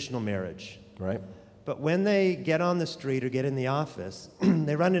traditional marriage. Right. But when they get on the street or get in the office,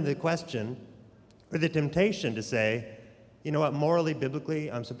 they run into the question or the temptation to say, you know what, morally,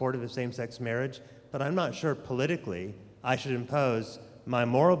 biblically, I'm supportive of same-sex marriage, but I'm not sure politically I should impose my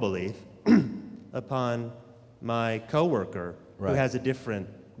moral belief upon my coworker who Right. has a different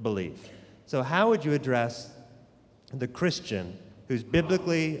belief. So how would you address the Christian who's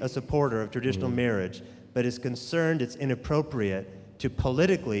biblically a supporter of traditional marriage, but is concerned it's inappropriate to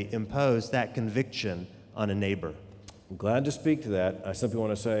politically impose that conviction on a neighbor? I'm glad to speak to that. I simply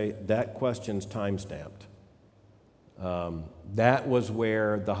want to say that question's time-stamped. That was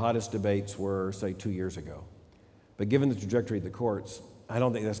where the hottest debates were, say, 2 years ago. But given the trajectory of the courts, I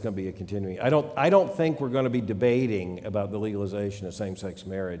don't think that's going to be a continuing. I don't think we're going to be debating about the legalization of same-sex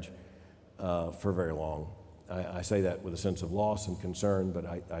marriage for very long. I say that with a sense of loss and concern, but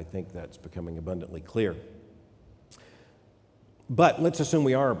I think that's becoming abundantly clear. But let's assume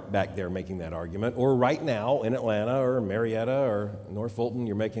we are back there making that argument, or right now in Atlanta or Marietta or North Fulton,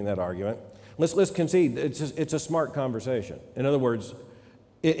 you're making that argument. Let's concede it's a smart conversation. In other words,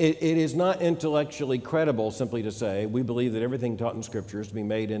 it is not intellectually credible simply to say we believe that everything taught in Scripture is to be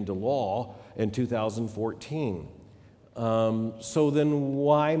made into law in 2014. So then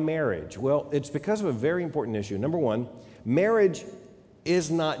why marriage? Well, it's because of a very important issue. Number one, marriage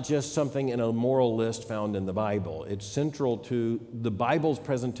is not just something in a moral list found in the Bible. It's central to the Bible's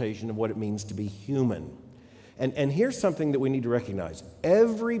presentation of what it means to be human. And here's something that we need to recognize.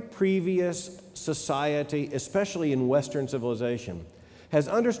 Every previous society, especially in Western civilization, has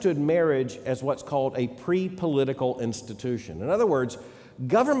understood marriage as what's called a pre-political institution. In other words,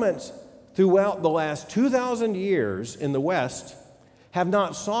 governments throughout the last 2,000 years in the West have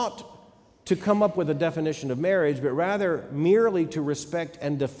not sought to come up with a definition of marriage, but rather merely to respect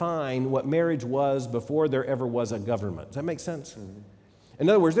and define what marriage was before there ever was a government. Does that make sense? Mm-hmm. In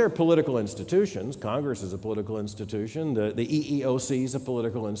other words, there are political institutions. Congress is a political institution. The EEOC is a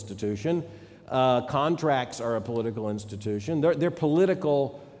political institution. Contracts are a political institution. They're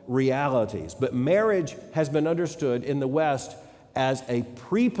political realities. But marriage has been understood in the West as a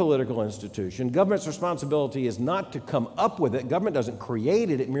pre-political institution. Government's responsibility is not to come up with it. Government doesn't create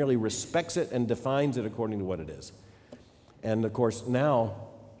it. It merely respects it and defines it according to what it is. And of course, now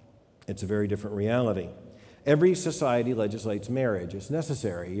it's a very different reality. Every society legislates marriage. It's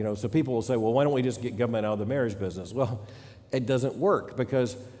necessary. So people will say, well, why don't we just get government out of the marriage business? Well, it doesn't work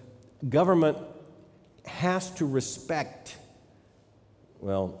because government has to respect,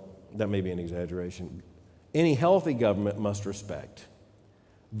 well, that may be an exaggeration. Any healthy government must respect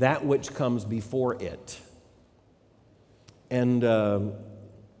that which comes before it. And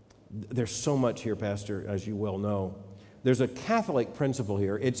there's so much here, Pastor, as you well know. There's a Catholic principle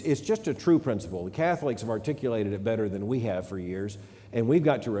here. It's just a true principle. The Catholics have articulated it better than we have for years, and we've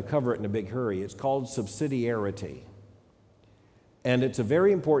got to recover it in a big hurry. It's called subsidiarity. And it's a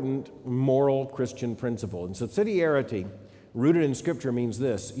very important moral Christian principle. And subsidiarity, rooted in Scripture, means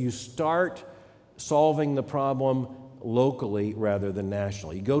this. You start solving the problem locally rather than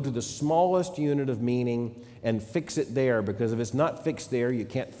nationally. You go to the smallest unit of meaning and fix it there, because if it's not fixed there, you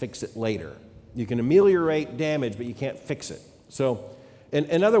can't fix it later. You can ameliorate damage, but you can't fix it. So,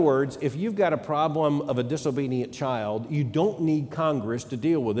 in other words, if you've got a problem of a disobedient child, you don't need Congress to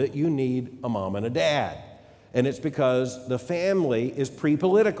deal with it. You need a mom and a dad. And it's because the family is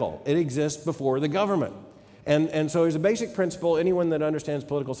pre-political. It exists before the government. And so there's a basic principle anyone that understands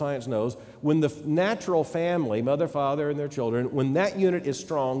political science knows. When the natural family, mother, father, and their children, when that unit is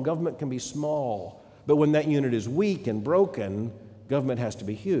strong, government can be small. But when that unit is weak and broken, government has to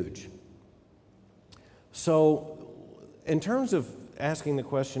be huge. So in terms of asking the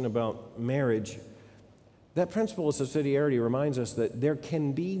question about marriage, that principle of subsidiarity reminds us that there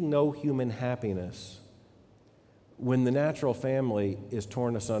can be no human happiness when the natural family is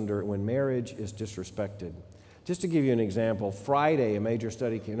torn asunder, when marriage is disrespected. Just to give you an example, Friday, a major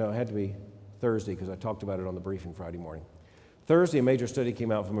study came, no, it had to be Thursday because I talked about it on the briefing Friday morning. Thursday, a major study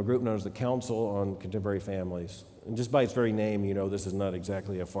came out from a group known as the Council on Contemporary Families. And just by its very name, you know this is not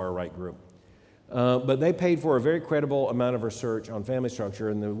exactly a far-right group. But they paid for a very credible amount of research on family structure.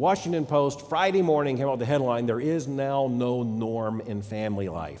 And the Washington Post, Friday morning, came out with the headline, "There is now no norm in family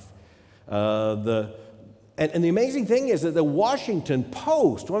life." And the amazing thing is that the Washington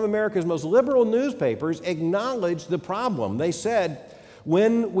Post, one of America's most liberal newspapers, acknowledged the problem. They said,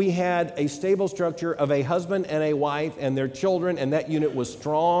 when we had a stable structure of a husband and a wife and their children, and that unit was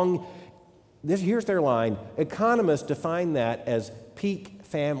strong, here's their line, economists define that as peak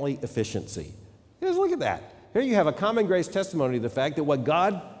family efficiency. Just look at that. Here you have a common grace testimony of the fact that what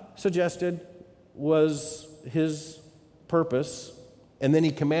God suggested was his purpose, and then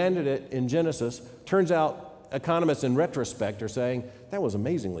he commanded it in Genesis. Turns out economists in retrospect are saying that was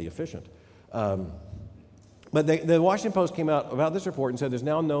amazingly efficient. But the Washington Post came out about this report and said there's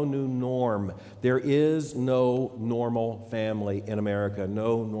now no new norm. There is no normal family in America,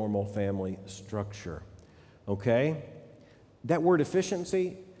 no normal family structure. Okay? That word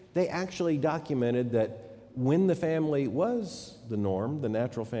efficiency, they actually documented that when the family was the norm, the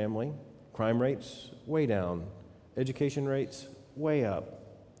natural family, crime rates way down, education rates way up,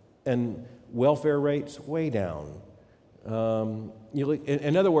 and welfare rates way down.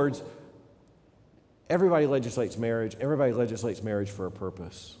 In other words, everybody legislates marriage. Everybody legislates marriage for a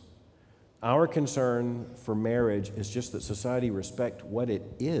purpose. Our concern for marriage is just that society respect what it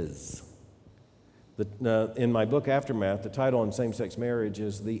is. In my book, Aftermath, the title on same-sex marriage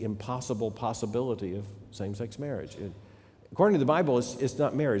is The Impossible Possibility of Same-Sex Marriage. According to the Bible, it's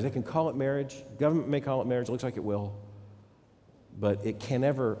not marriage. They can call it marriage. Government may call it marriage. It looks like it will. But it can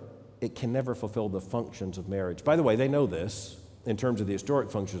never fulfill the functions of marriage. By the way, they know this in terms of the historic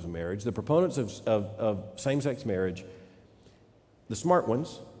functions of marriage. The proponents of same-sex marriage, the smart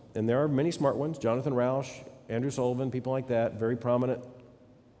ones, and there are many smart ones, Jonathan Rauch, Andrew Sullivan, people like that, very prominent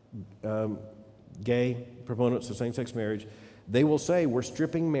gay proponents of same-sex marriage, they will say we're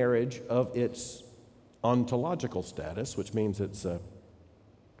stripping marriage of its ontological status, which means its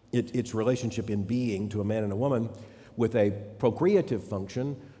relationship in being to a man and a woman with a procreative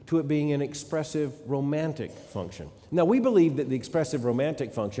function to it being an expressive romantic function. Now, we believe that the expressive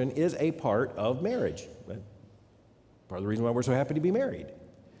romantic function is a part of marriage. Part of the reason why we're so happy to be married.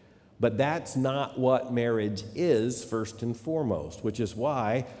 But that's not what marriage is, first and foremost, which is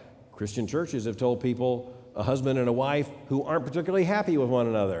why Christian churches have told people, a husband and a wife who aren't particularly happy with one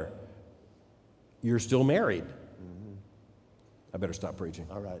another, you're still married. Mm-hmm. I better stop preaching.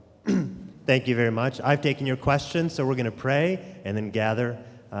 All right. Thank you very much. I've taken your questions, so we're going to pray and then gather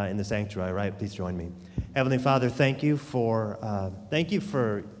in the sanctuary. All right, please join me. Heavenly Father, thank you for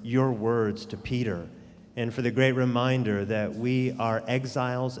your words to Peter and for the great reminder that we are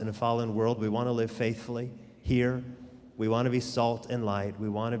exiles in a fallen world. We want to live faithfully here. We want to be salt and light. We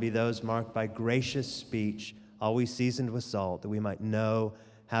want to be those marked by gracious speech, always seasoned with salt, that we might know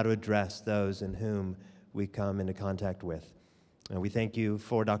how to address those in whom we come into contact with. And we thank you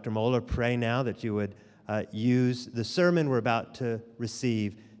for Dr. Mohler. Pray now that you would use the sermon we're about to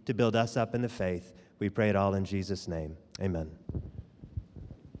receive to build us up in the faith. We pray it all in Jesus' name. Amen.